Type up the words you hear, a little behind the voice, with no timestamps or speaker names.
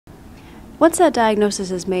Once that diagnosis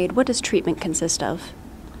is made, what does treatment consist of?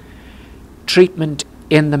 Treatment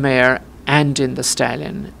in the mare and in the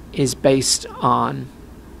stallion is based on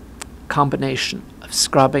combination of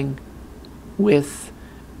scrubbing with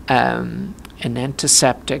an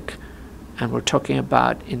antiseptic, and we're talking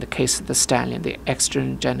about, in the case of the stallion, the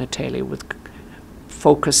external genitalia, with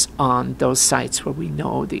focus on those sites where we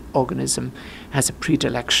know the organism has a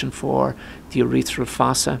predilection for the urethral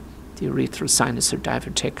fossa, the urethral sinus or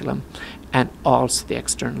diverticulum, and also the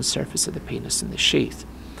external surface of the penis and the sheath.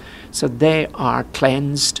 So they are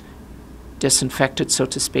cleansed, disinfected, so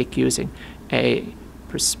to speak, using a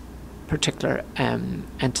particular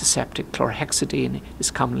antiseptic. Chlorhexidine is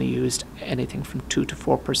commonly used, anything from 2 to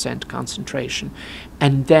 4% concentration.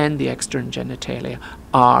 And then the external genitalia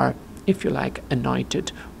are, if you like,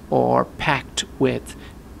 anointed or packed with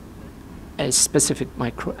specific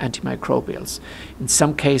antimicrobials. In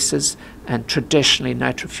some cases, and traditionally,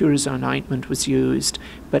 nitrofurazone ointment was used,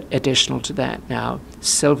 but additional to that now,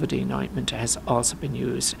 silvadene ointment has also been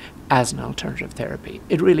used as an alternative therapy.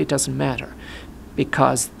 It really doesn't matter,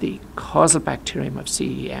 because the causal bacterium of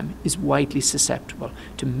CEM is widely susceptible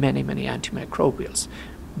to many, many antimicrobials.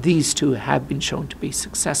 These two have been shown to be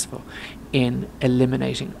successful in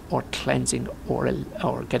eliminating or cleansing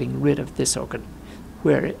or getting rid of this organ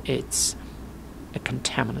where it's a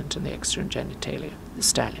contaminant in the external genitalia, the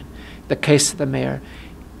stallion. The case of the mare,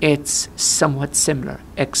 it's somewhat similar,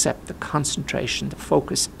 except the concentration, the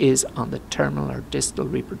focus is on the terminal or distal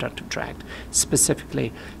reproductive tract,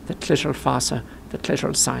 specifically the clitoral fossa, the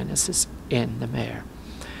clitoral sinuses in the mare.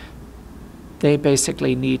 They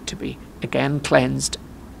basically need to be, again, cleansed.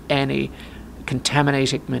 Any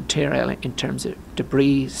contaminating material in terms of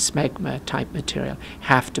debris, smegma type material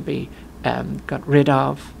have to be got rid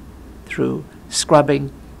of through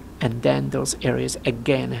scrubbing, and then those areas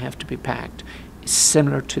again have to be packed,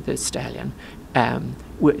 similar to the stallion,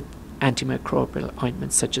 with antimicrobial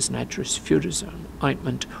ointments such as nitrofurazone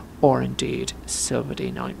ointment or indeed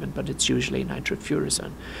silvadene ointment, but it's usually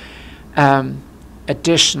nitrofurazone.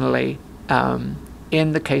 Additionally,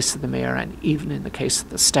 in the case of the mare and even in the case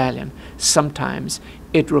of the stallion, sometimes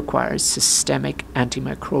it requires systemic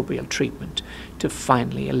antimicrobial treatment to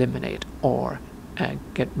finally eliminate or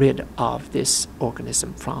get rid of this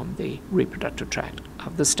organism from the reproductive tract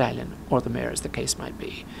of the stallion or the mare, as the case might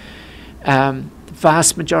be. The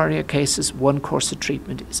vast majority of cases, one course of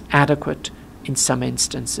treatment is adequate. In some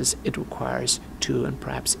instances, it requires 2 and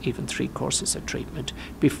perhaps even 3 courses of treatment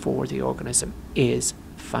before the organism is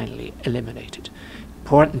finally eliminated.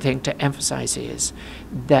 Important thing to emphasize is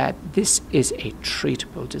that this is a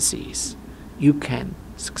treatable disease. You can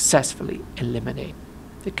successfully eliminate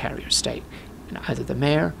the carrier state in either the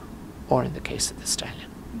mare or in the case of the stallion.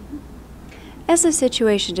 As the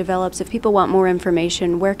situation develops, if people want more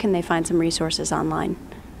information, where can they find some resources online?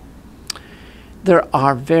 There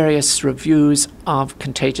are various reviews of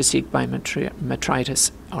contagious equine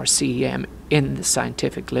metritis, or CEM, in the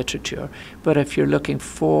scientific literature, but if you're looking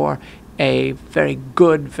for a very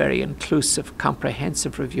good, very inclusive,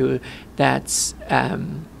 comprehensive review that's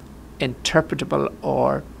interpretable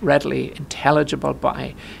or readily intelligible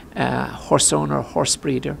by horse owner, horse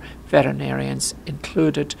breeder, veterinarians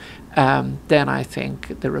included, then I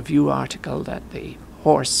think the review article that the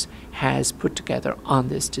horse has put together on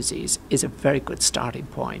this disease is a very good starting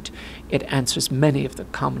point. It answers many of the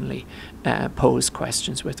commonly posed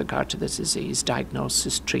questions with regard to the disease,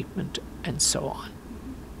 diagnosis, treatment, and so on.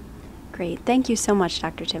 Great. Thank you so much,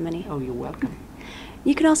 Dr. Timoney. Oh, you're welcome.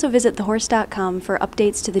 You can also visit thehorse.com for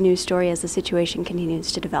updates to the news story as the situation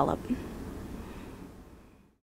continues to develop.